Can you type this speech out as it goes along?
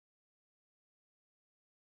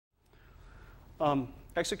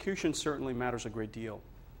Execution certainly matters a great deal.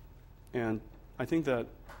 And I think that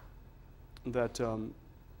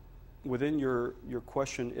within your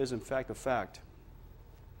question is in fact a fact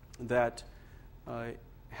that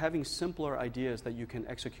having simpler ideas that you can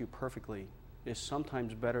execute perfectly is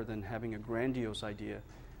sometimes better than having a grandiose idea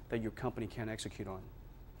that your company can't execute on.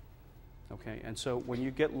 Okay, and so when you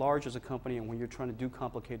get large as a company and when you're trying to do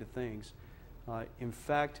complicated things, in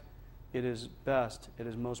fact, it is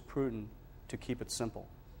most prudent to keep it simple.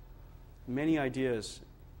 Many ideas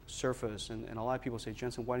surface, and a lot of people say,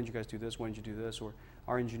 Jensen, why didn't you guys do this? Why didn't you do this? Or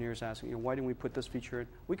our engineers asking, why didn't we put this feature in?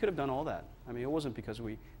 We could have done all that. I mean, it wasn't because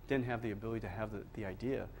we didn't have the ability to have the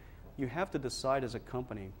idea. You have to decide as a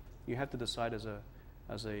company, you have to decide as a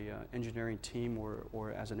engineering team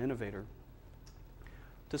or as an innovator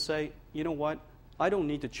to say, you know what, I don't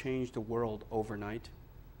need to change the world overnight.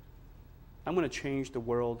 I'm going to change the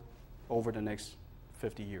world over the next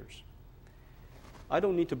 50 years. I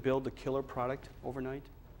don't need to build a killer product overnight.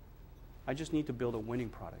 I just need to build a winning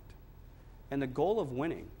product. And the goal of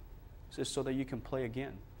winning is so that you can play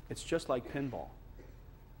again. It's just like pinball.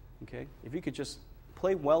 Okay? If you could just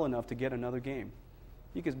play well enough to get another game,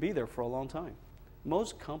 you could be there for a long time.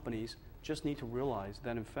 Most companies just need to realize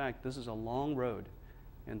that, in fact, this is a long road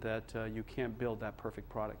and that you can't build that perfect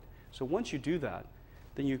product. So once you do that,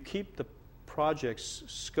 then you keep the project's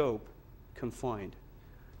scope confined.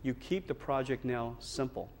 You keep the project now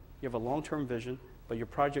simple. You have a long-term vision, but your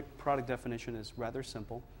product definition is rather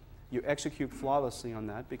simple. You execute flawlessly on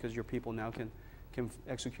that because your people now can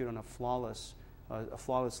execute on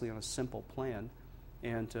flawlessly on a simple plan,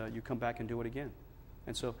 and you come back and do it again.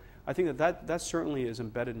 And so I think that certainly is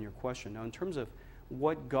embedded in your question. Now, in terms of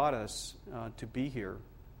what got us to be here,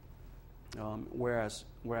 whereas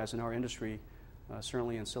in our industry,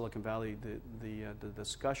 certainly in Silicon Valley, the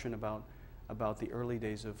discussion about the early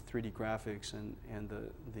days of 3D graphics and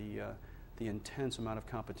the intense amount of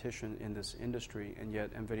competition in this industry, and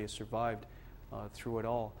yet NVIDIA survived through it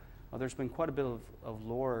all. There's been quite a bit of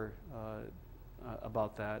lore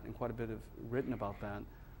about that and quite a bit of written about that.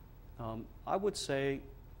 I would say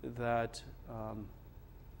that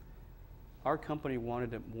our company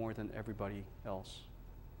wanted it more than everybody else.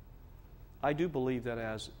 I do believe that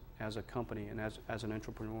as a company and as an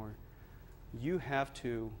entrepreneur, you have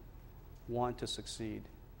to want to succeed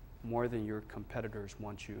more than your competitors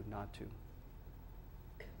want you not to.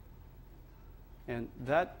 And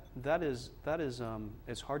that is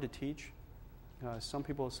it's hard to teach.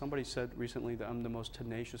 Somebody said recently that I'm the most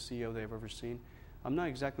tenacious CEO they've ever seen. I'm not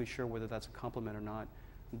exactly sure whether that's a compliment or not,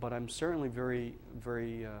 but I'm certainly very,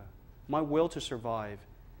 very, my will to survive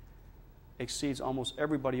exceeds almost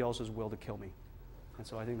everybody else's will to kill me. And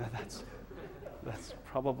so I think that's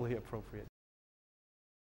probably appropriate.